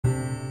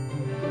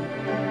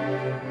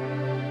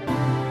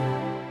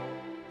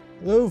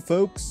Hello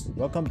folks,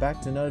 welcome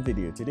back to another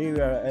video. Today we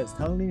are at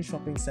Tanglin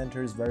Shopping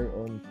Center's very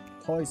own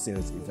toy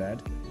sales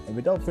event, and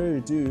without further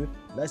ado,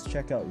 let's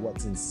check out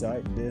what's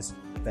inside this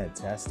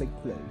fantastic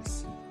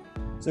place.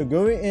 So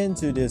going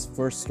into this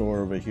first store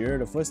over here,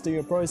 the first thing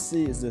you'll probably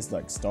see is this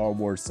like Star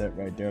Wars set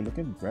right there,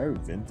 looking very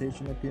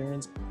vintage in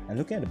appearance. And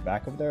looking at the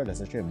back of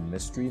there's actually a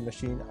mystery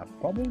machine. I'm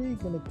probably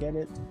gonna get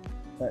it,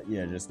 but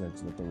yeah, just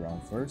let's look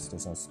around first.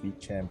 There's some Speed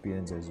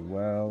Champions as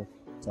well.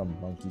 Some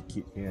monkey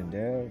kit here and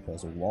there.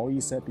 There's a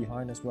Wally set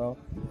behind as well,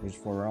 which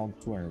for around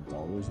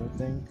 $200 I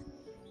think.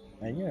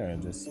 And yeah,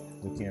 just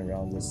looking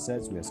around the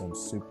sets, we have some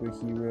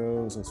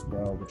superheroes as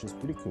well, which is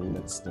pretty cool.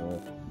 That's the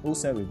whole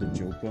set with the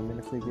Joker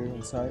minifigure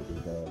inside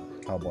with the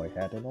cowboy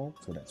hat and all,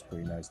 so that's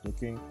pretty nice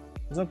looking.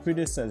 There's some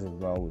pretty sets as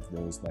well with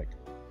those like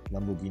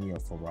Lamborghini or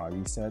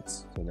Ferrari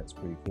sets, so that's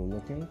pretty cool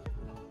looking.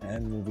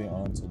 And moving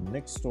on to the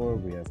next store,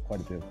 we have quite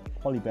a bit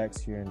of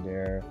Polybags here and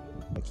there,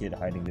 a kid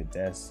hiding the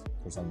desk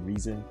for some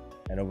reason.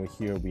 And over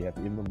here we have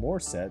even more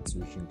sets,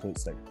 which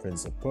includes like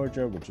Prince of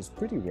Persia, which is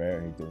pretty rare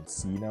and you don't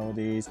see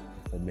nowadays,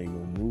 the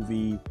Lego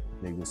Movie,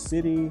 Lego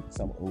City,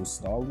 some old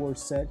Star Wars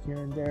set here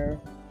and there,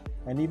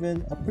 and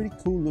even a pretty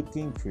cool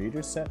looking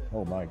creator set.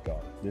 Oh my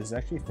god, this is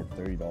actually for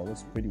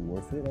 $30, pretty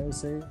worth it I would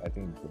say. I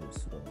think it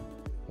goes for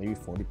maybe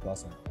 40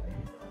 plus on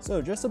mine.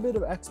 So just a bit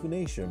of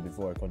explanation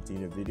before I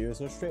continue the video.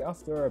 So straight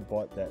after I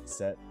bought that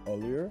set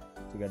earlier,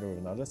 together with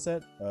another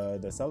set,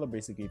 the seller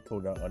basically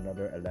pulled out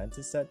another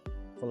Atlantis set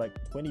for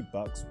like 20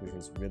 bucks, which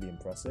was really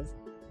impressive,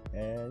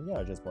 and yeah,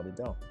 I just bought it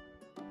down.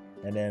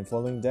 And then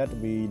following that,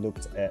 we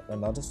looked at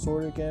another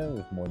store again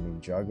with more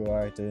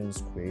Ninjago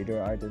items,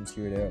 creator items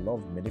here. There are a lot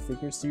of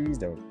minifigure series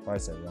that were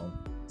priced at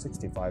around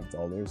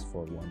 $65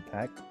 for one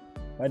pack.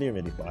 I didn't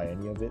really buy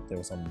any of it. There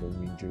were some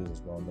Lone Rangers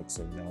as well, like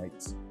some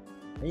Knights.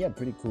 And yeah,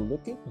 pretty cool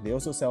looking. They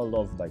also sell a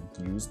lot of like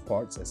used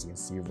parts, as you can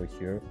see over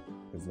here,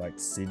 with like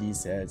city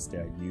sets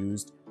that are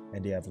used.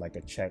 And they have like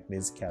a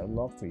checklist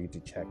catalog for you to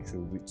check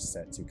through which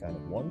sets you kind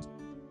of want.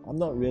 I'm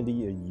not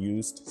really a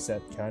used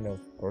set kind of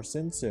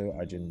person, so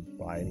I didn't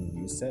buy any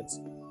used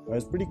sets. But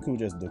it's pretty cool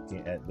just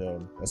looking at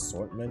the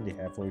assortment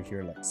they have over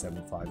here, like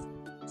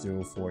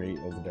 75048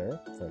 over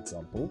there, for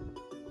example.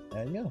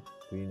 And yeah,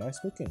 pretty nice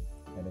looking.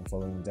 And then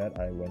following that,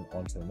 I went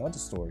on to another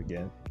store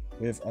again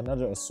with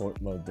another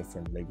assortment of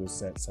different Lego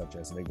sets, such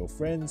as Lego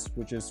Friends,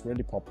 which is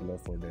really popular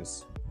for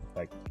this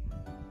like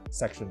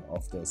section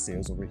of the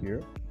sales over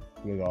here.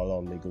 We got a lot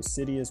of Lego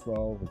City as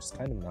well, which is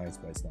kind of nice,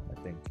 but it's not my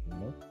thing, you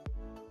know.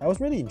 I was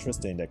really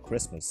interested in that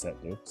Christmas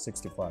set though,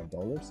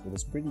 $65. It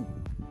was pretty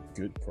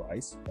good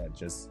price, but I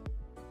just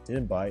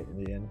didn't buy it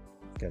in the end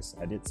because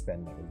I did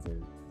spend like over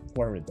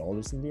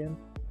 $400 in the end.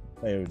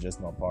 But it was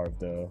just not part of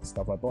the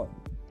stuff I bought,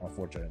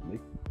 unfortunately.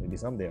 Maybe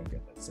someday I'll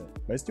get that set,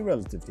 but it's still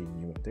relatively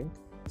new, I think.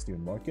 It's still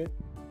in market.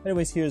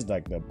 Anyways, here's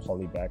like the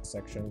Polybag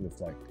section with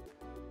like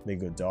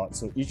Lego dots.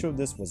 So each of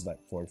this was like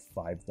for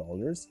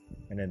 $5,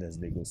 and then there's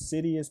Lego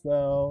City as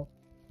well,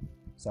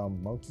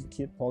 some monkey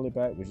kit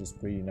polybag, which is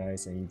pretty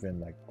nice, and even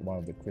like one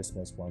of the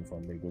Christmas one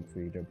from Lego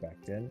Creator back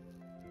then.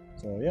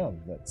 So yeah,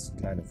 that's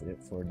kind of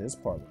it for this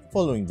part.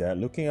 Following that,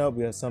 looking up,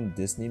 we have some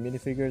Disney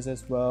minifigures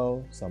as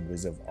well, some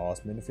Wizard of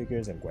Oz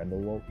minifigures and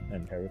Grindelwald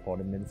and Harry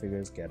Potter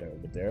minifigures gathered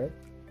over there.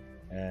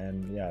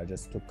 And yeah, I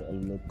just took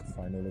a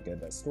final look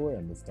at that store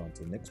and moved on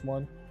to the next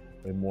one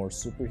with more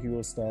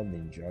superhero stuff,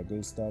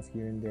 Ninjago stuff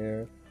here and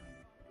there,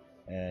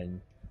 and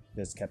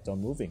just kept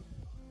on moving.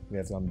 We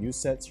have some new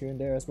sets here and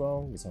there as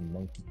well, with some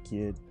Monkey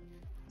Kid,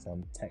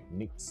 some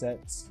Technic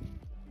sets.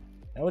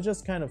 I was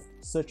just kind of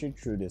searching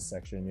through this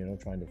section, you know,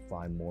 trying to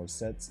find more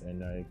sets,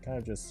 and I kind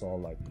of just saw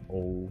like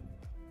old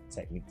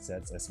Technic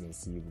sets, as you can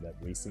see with that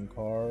racing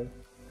car.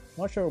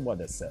 Not sure what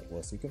that set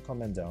was. You can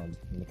comment down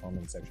in the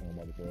comment section on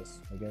what it was,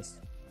 I guess.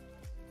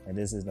 And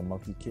this is the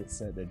Monkey Kid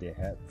set that they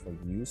had for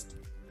used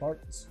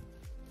parts.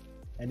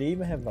 And they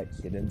even have like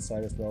Hidden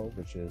Side as well,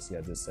 which is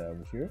yeah, this set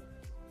over here.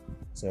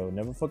 So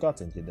Never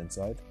Forgotten Hidden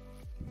Side.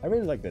 I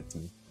really like that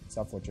team. It's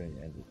unfortunately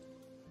it ended.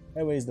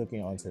 Anyways,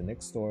 looking on to the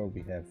next store,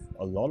 we have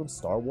a lot of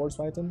Star Wars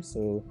items.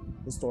 So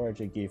this store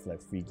actually gave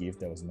like free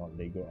gift that was not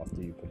Lego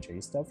after you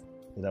purchase stuff.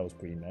 So that was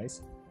pretty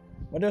nice.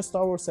 But their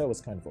Star Wars set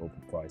was kind of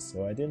overpriced,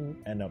 so I didn't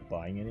end up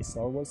buying any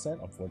Star Wars set,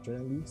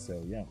 unfortunately.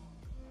 So yeah.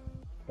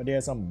 But they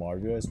have some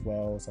Mario as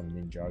well, some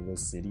Ninjago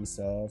City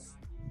stuff,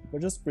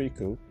 which is pretty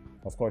cool.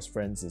 Of course,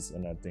 Friends is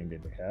another thing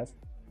that they have.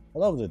 A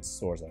lot of the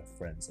stores have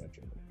Friends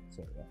actually.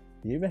 So yeah.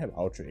 They even have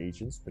Ultra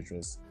Agents, which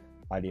was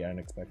highly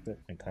unexpected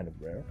and kind of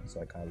rare,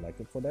 so I kind of like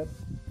it for that.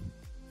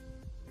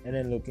 And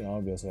then looking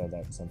on, we also have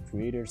like some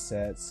creator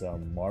sets,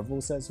 some Marvel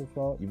sets as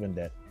well, even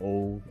that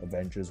old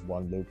Avengers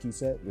 1 Loki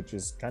set, which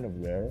is kind of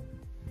rare,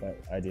 but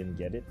I didn't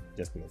get it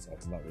just because I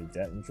was not really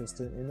that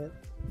interested in it.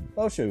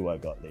 But I'll show you what I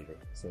got later,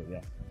 so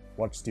yeah,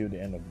 watch till the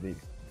end of the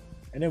video.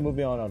 And then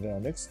moving on to our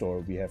next store,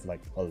 we have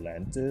like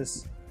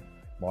Atlantis,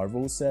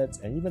 Marvel sets,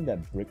 and even that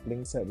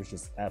Bricklink set, which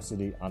is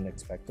absolutely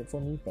unexpected for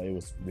me, but it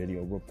was really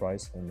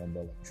overpriced. I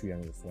remember like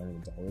 $300 or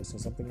 $400 or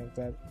something like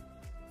that,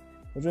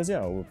 which was yeah,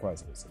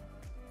 overpriced I would say.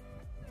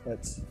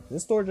 But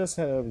this store just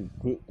had a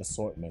good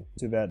assortment.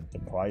 Too bad the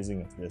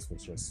pricing of this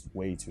was just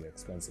way too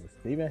expensive.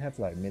 They even have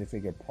like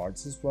minifigure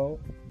parts as well,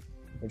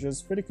 which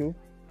is pretty cool.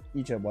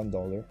 Each at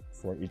 $1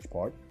 for each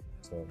part.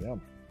 So yeah.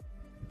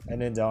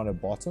 And then down at the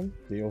bottom,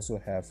 they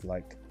also have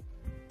like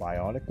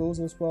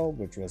Bionicles as well,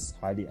 which was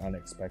highly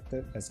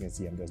unexpected. As you can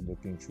see, I'm just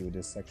looking through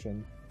this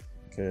section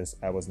because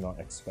I was not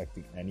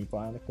expecting any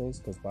Bionicles,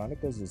 because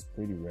Bionicles is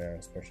pretty rare,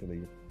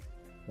 especially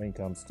when it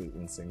comes to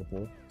in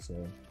Singapore.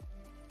 So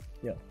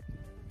yeah.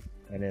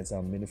 And then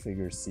some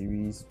minifigure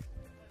series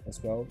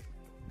as well.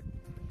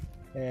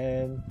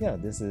 And yeah,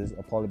 this is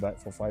a polybag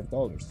for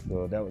 $5,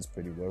 so that was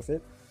pretty worth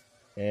it.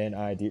 And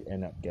I did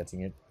end up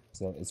getting it,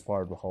 so it's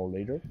part of the haul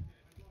later.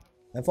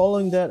 And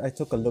following that, I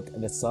took a look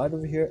at the side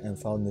over here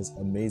and found this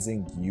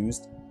amazing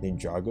used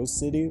Ninjago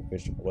city,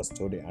 which was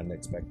totally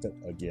unexpected.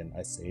 Again,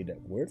 I say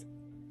that word.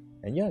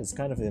 And yeah, it's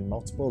kind of in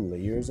multiple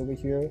layers over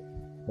here,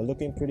 but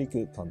looking pretty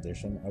good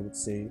condition, I would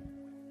say.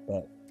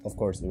 But of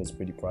course, it was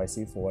pretty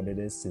pricey for what it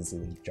is, since it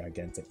was a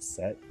gigantic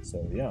set.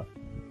 So yeah.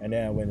 And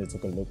then I went and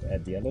took a look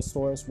at the other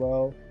store as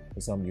well,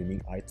 with some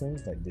unique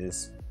items like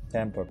this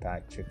 10 per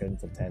pack chicken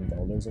for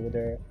 $10 over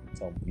there.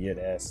 Some weird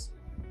ass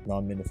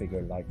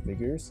non-minifigure like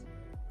figures.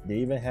 They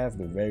even have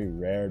the very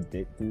rare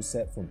Deadpool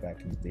set from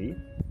back in the day,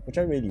 which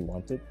I really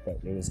wanted, but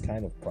it was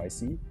kind of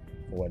pricey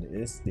for what it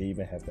is. They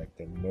even have like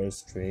the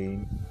Merce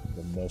train,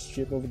 the Merce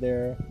ship over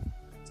there,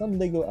 some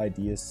Lego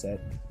Ideas set,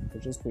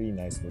 which is pretty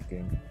nice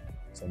looking,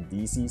 some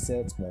DC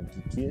sets,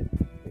 Monkey Kid,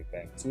 Big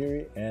Bang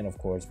Theory, and of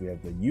course we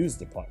have the used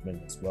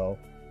department as well,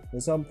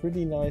 with some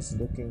pretty nice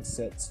looking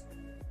sets,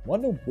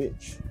 one of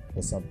which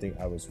was something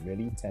I was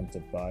really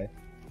tempted by,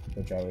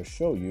 which I will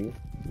show you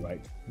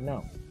right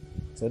now.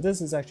 So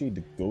this is actually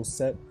the Ghost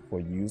set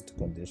for used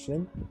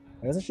condition.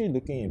 I was actually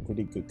looking in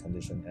pretty good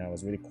condition and I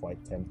was really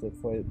quite tempted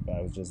for it, but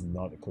I was just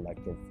not a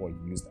collector for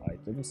used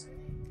items,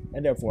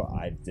 and therefore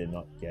I did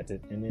not get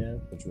it in the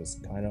end, which was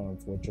kind of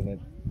unfortunate.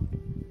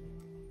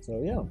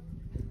 So yeah,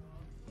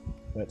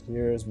 but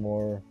here's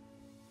more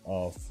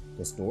of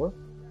the store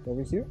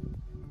over here,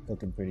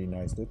 looking pretty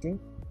nice looking.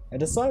 At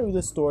the side of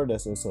the store,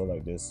 there's also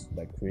like this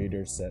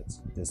creator sets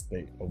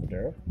displayed over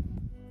there.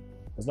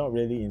 I was not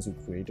really into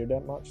creator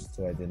that much,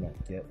 so I did not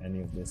get any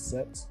of this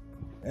sets.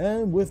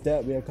 And with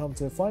that, we have come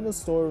to the final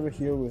store over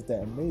here with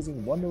that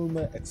amazing Wonder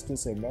Woman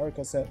exclusive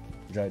America set,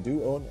 which I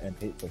do own and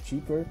paid for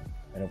cheaper.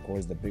 And of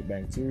course the Big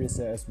Bang Theory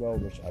set as well,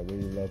 which I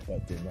really love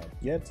but did not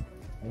get.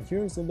 And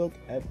here's a look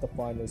at the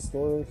final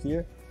store over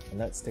here. And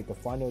let's take a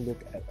final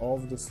look at all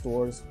of the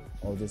stores,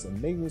 all these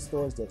amazing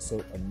stores that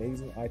sold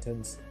amazing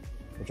items,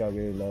 which I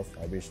really love.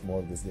 I wish more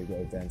of these Lego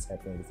events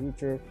happen in the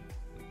future.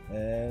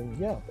 And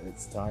yeah,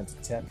 it's time to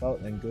tap out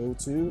and go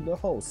to the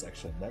haul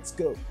section. Let's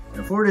go.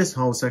 And for this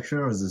haul section,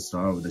 I was to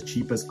start with the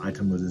cheapest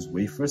item of this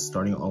wafer,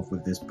 starting off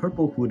with this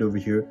purple hood over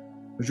here,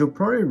 which you'll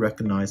probably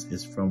recognize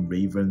is from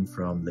Raven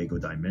from Lego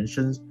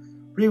Dimensions.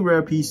 Pretty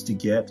rare piece to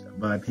get,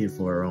 but I paid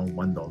for around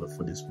 $1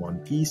 for this one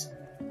piece.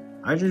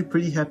 I'm actually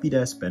pretty happy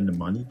that I spent the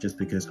money, just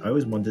because I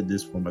always wanted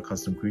this for my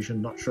custom creation.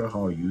 Not sure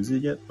how I'll use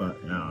it yet, but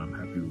yeah, I'm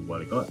happy with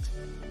what I got.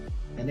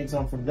 And next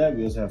on from that,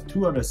 we also have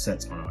two other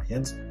sets on our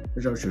hands,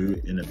 which I'll show you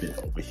in a bit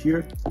over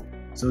here.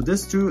 So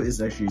this two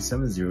is actually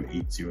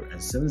 7080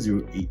 and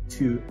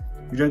 7082,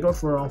 which I got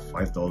for around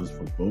 $5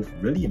 for both.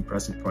 Really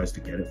impressive price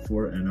to get it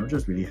for, and I'm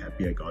just really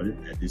happy I got it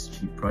at this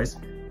cheap price,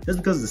 just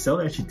because the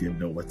seller actually didn't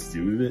know what to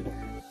do with it.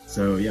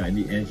 So yeah, in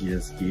the end he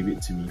just gave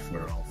it to me for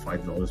around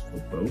 $5 for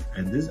both,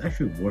 and this is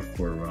actually worth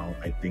for around,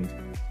 I think,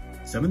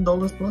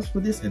 $7 plus for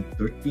this and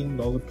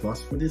 $13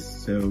 plus for this.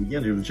 So yeah,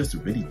 it was just a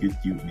really good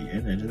deal in the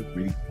end. I just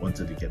really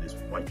wanted to get this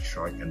white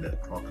shark and the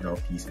crocodile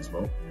piece as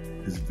well,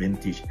 this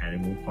vintage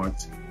animal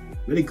parts.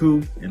 Really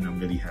cool, and I'm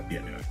really happy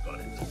I got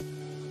it.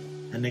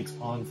 And next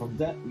on from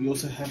that, we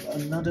also have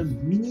another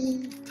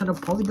mini kind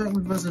of polybag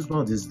with us as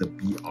well. This is the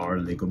BR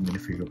Lego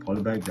minifigure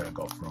polybag that I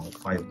got for around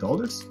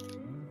 $5.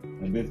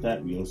 And with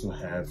that, we also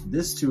have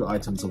these two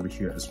items over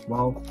here as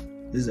well.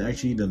 This is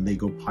actually the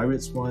Lego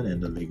Pirates one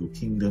and the Lego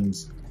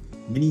Kingdoms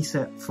mini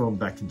set from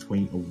back in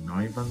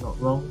 2009 if I'm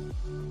not wrong.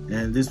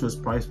 And this was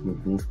priced for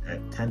both at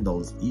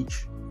 $10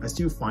 each. I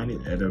still find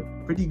it at a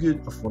pretty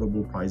good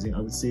affordable pricing, I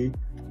would say.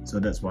 So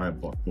that's why I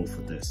bought both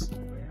of this.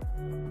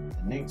 And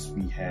next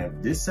we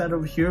have this set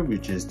over here,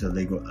 which is the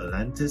Lego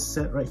Atlantis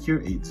set right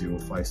here,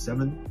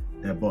 8057.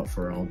 That I bought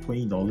for around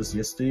 $20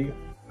 yesterday.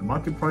 The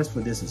market price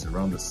for this is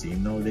around the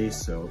same nowadays,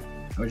 so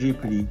I'm actually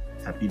pretty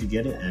happy to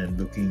get it. And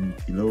looking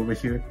below over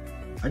here,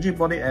 I actually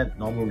bought it at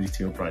normal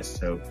retail price,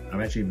 so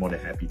I'm actually more than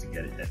happy to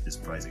get it at this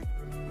pricing.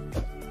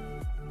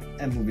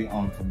 And moving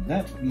on from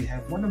that, we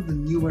have one of the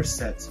newer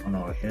sets on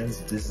our hands.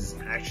 This is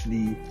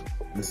actually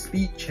the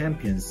Speed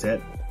Champion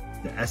set,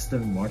 the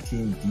Aston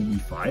Martin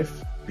DB5,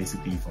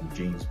 basically from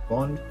James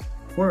Bond,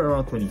 for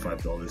around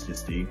 $25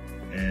 this day.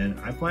 And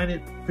I find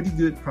it pretty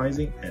good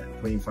pricing at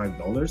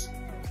 $25.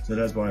 So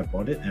that's why I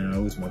bought it, and I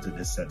always wanted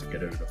this set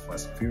together with the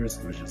Fast and Furious,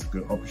 which is a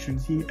good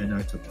opportunity, and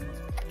I took it.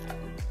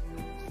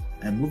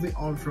 And moving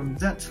on from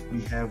that,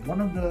 we have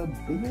one of the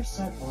bigger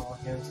sets on our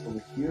hands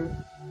over here.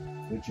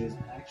 which is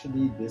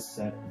actually this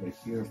set over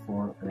here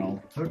for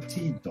around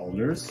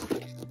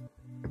 $30.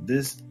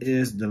 This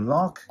is the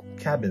lock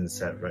cabin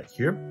set right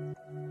here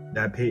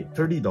that I paid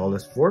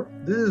 $30 for.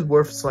 This is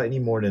worth slightly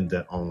more than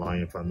that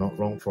online, if I'm not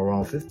wrong, for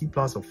around $50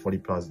 plus or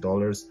 $40 plus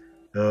dollars.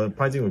 The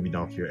pricing will be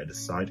down here at the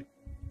side.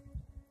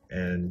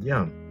 And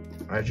yeah,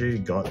 I actually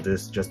got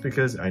this just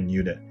because I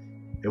knew that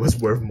it was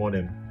worth more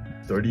than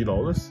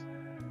 $30.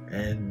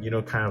 And you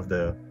know, kind of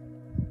the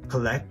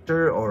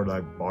collector or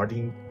like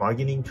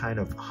bargaining kind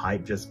of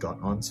hype just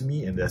got onto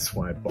me, and that's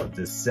why I bought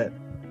this set.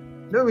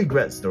 No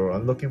regrets though.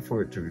 I'm looking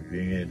forward to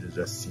reviewing it to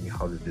just see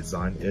how the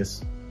design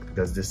is,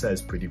 because this set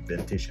is pretty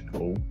vintage and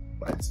old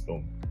by its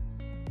own.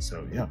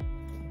 So yeah.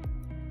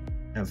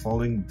 And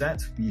following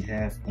that, we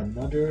have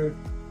another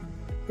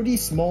pretty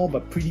small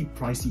but pretty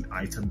pricey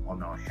item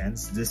on our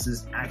hands. This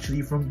is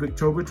actually from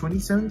October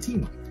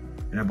 2017,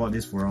 and I bought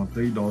this for around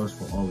 $30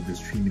 for all of these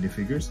 3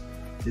 minifigures.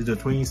 This is the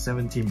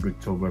 2017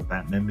 Bricktober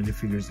Batman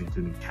minifigures,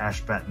 including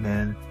Cash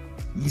Batman,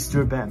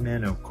 Easter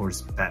Batman, and of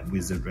course Bat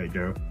Wizard right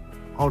there.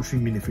 All 3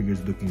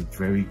 minifigures looking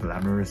very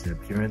glamorous in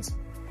appearance.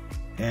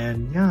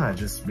 And yeah, I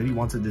just really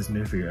wanted this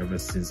minifigure ever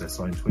since I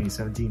saw it in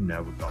 2017,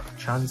 never got a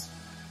chance.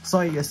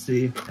 Saw it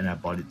yesterday and I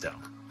bought it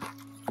down.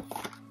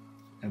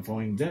 And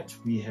following that,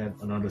 we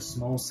have another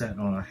small set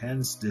on our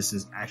hands. This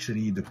is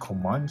actually the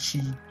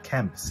Comanche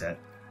Camp set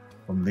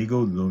from Lego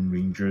Lone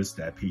Rangers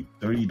that I paid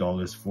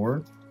 $30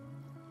 for.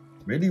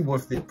 Really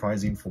worth it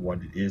pricing for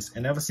what it is,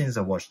 and ever since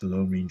I watched the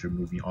Lone Ranger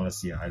movie,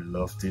 honestly I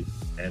loved it,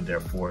 and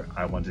therefore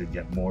I wanted to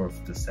get more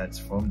of the sets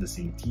from the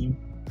same team,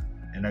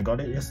 and I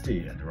got it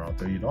yesterday at around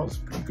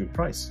 $30, pretty good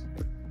price.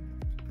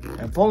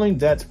 And following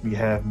that, we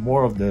have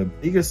more of the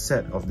biggest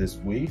set of this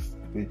wave,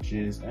 which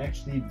is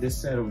actually this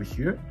set over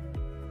here,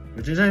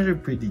 which is actually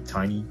pretty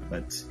tiny,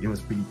 but it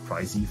was pretty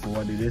pricey for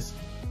what it is.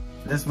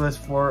 This was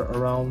for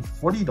around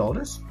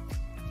 $40,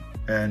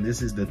 and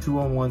this is the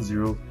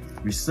 2110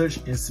 Research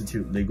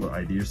Institute Lego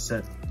Ideas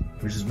set,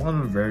 which is one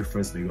of the very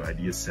first Lego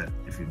Ideas set.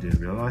 If you didn't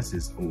realize,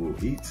 it's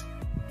 008.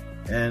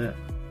 And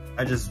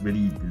I just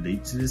really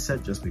relate to this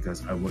set just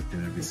because I worked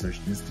in a research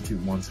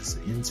institute once as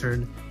an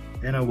intern,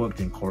 and I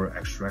worked in coral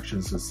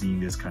extraction, so seeing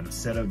this kind of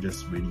setup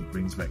just really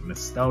brings back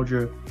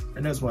nostalgia,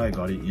 and that's why I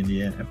got it in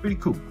the end, and pretty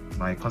cool.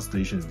 My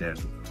constellation is there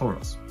as well,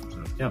 Taurus.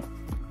 So yeah.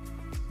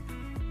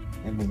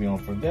 And moving on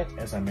from that,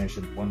 as I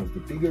mentioned, one of the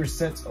bigger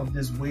sets of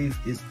this wave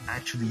is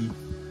actually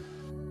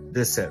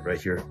this set right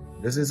here.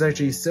 This is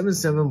actually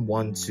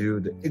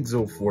 7712, the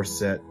Exo Force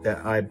set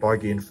that I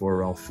bargained for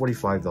around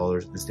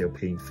 $45 instead of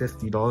paying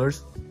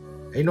 $50.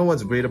 And you know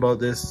what's great about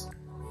this?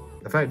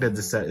 The fact that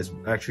this set is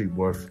actually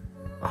worth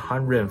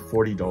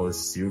 $140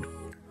 sealed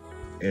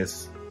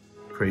is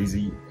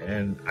crazy,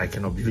 and I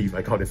cannot believe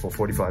I got it for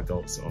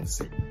 $45,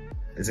 honestly.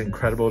 It's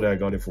incredible that I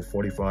got it for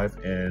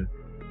 $45, and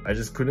I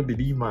just couldn't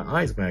believe my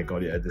eyes when I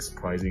got it at this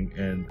pricing.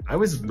 And I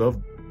always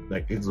loved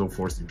like Exo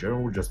Force in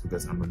general, just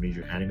because I'm a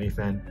major anime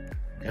fan,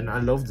 and I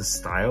love the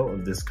style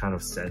of this kind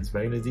of sets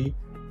back in the day.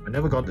 I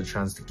never got the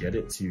chance to get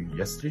it till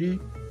yesterday,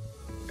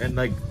 and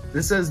like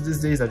this says these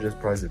days I just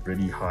priced a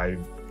pretty high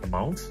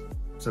amount,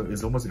 so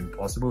it's almost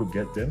impossible to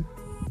get them.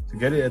 To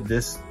get it at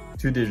this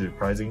 2-digit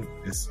pricing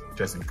is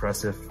just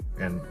impressive,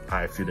 and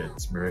I feel that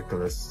it's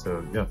miraculous.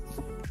 So yeah.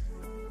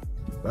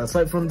 But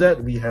aside from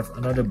that, we have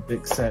another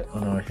big set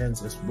on our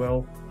hands as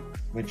well,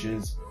 which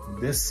is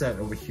this set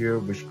over here,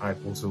 which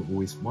I've also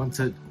always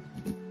wanted.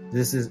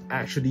 This is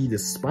actually the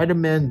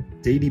Spider-Man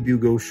Daily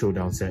Bugle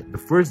Showdown set, the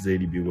first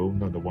Daily Bugle,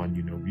 not the one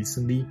you know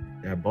recently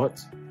that I bought.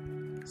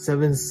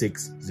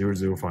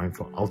 76005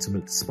 for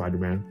Ultimate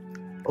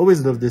Spider-Man.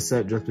 Always love this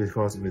set just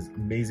because of its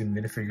amazing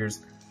minifigures.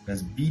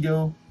 There's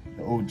Beetle,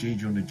 the old J.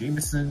 Jonah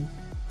Jameson,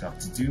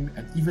 Dr. Doom,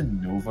 and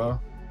even Nova,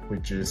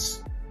 which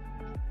is...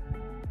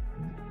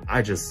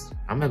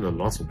 I'm at a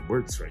loss of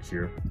words right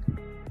here.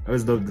 I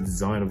always love the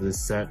design of this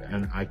set,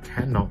 and I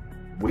cannot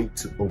wait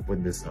to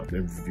open this up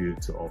and review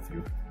it to all of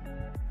you.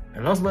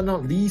 And last but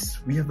not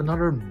least, we have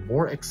another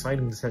more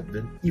exciting set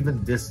than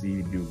even this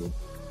Daily Bugle.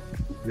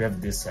 We have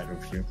this set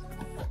over here.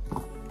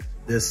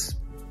 This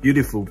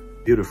beautiful,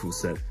 beautiful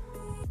set.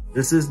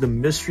 This is the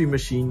Mystery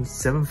Machine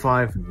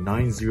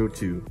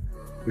 75902,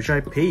 which I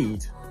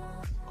paid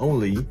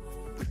only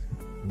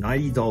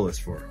 $90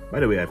 for. By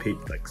the way, I paid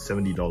like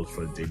 $70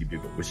 for the Daily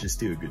Bugle, which is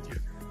still a good deal.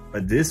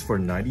 But this for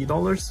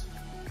 $90,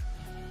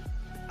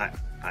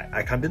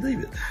 I can't believe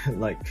it.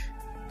 Like,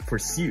 for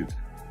sealed,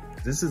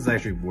 this is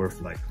actually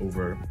worth like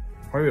over,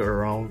 probably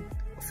around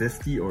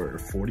 50 or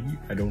 40.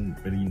 I don't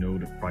really know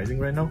the pricing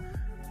right now,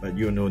 but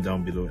you'll know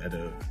down below at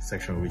the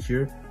section over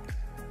here.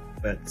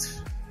 But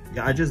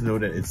yeah, I just know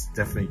that it's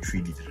definitely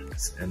 3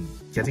 digits, and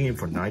getting it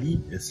for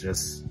 90 is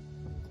just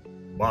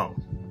wow.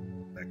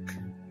 Like,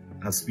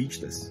 I'm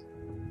speechless.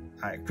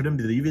 I couldn't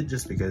believe it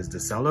just because the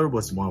seller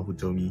was the one who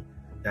told me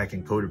that I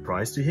can quote a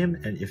price to him,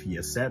 and if he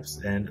accepts,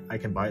 then I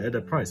can buy it at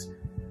that price.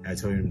 I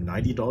told him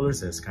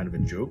 $90 as kind of a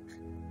joke,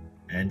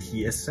 and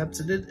he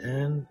accepted it,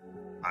 and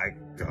I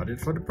got it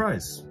for the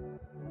price.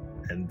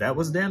 And that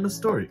was the end of the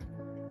story.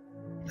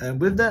 And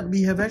with that,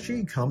 we have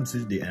actually come to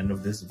the end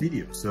of this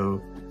video.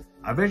 So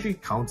I've actually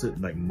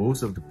counted like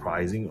most of the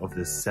pricing of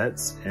the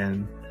sets,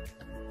 and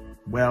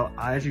well,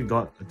 I actually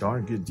got a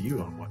darn good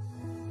deal on what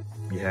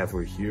we have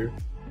over here.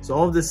 So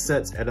all of the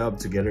sets add up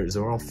together is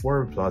around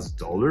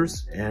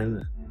 $400+,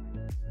 and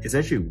it's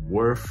actually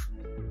worth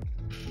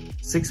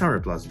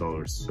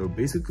 $600+. So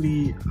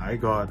basically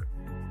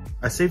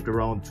I saved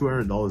around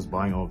 $200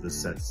 buying all of the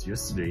sets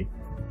yesterday,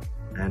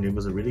 and it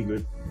was a really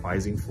good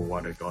pricing for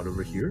what I got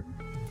over here.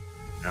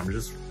 And I'm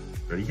just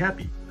really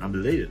happy. I'm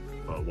elated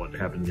about what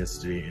happened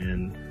yesterday,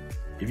 and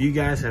if you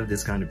guys have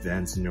this kind of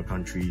events in your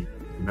country,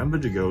 remember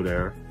to go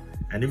there.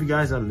 And if you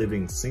guys are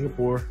living in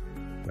Singapore,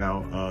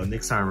 well,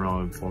 next time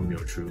around, inform me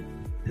through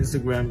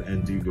Instagram,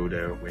 and do go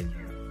there when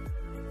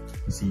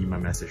you see my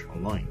message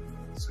online.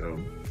 So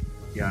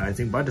yeah, I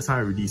think by the time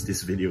I release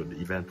this video, the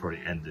event probably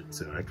ended,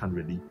 so I can't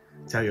really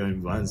tell you in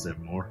advance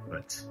anymore.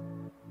 But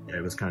yeah,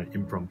 it was kind of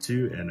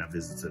impromptu, and I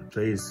visited the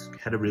place,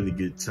 had a really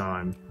good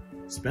time,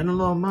 spent a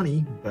lot of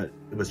money, but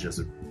it was just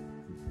a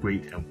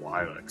great and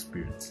wild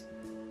experience.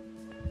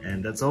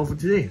 And that's all for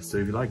today. So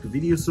if you like the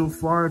video so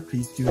far,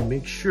 please do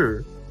make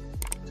sure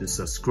to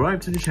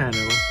subscribe to the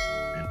channel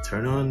and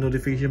turn on the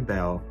notification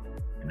bell,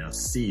 and I'll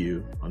see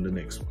you on the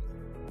next one.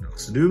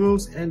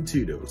 Noxadumos and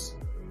Toodles.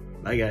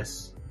 Bye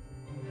guys.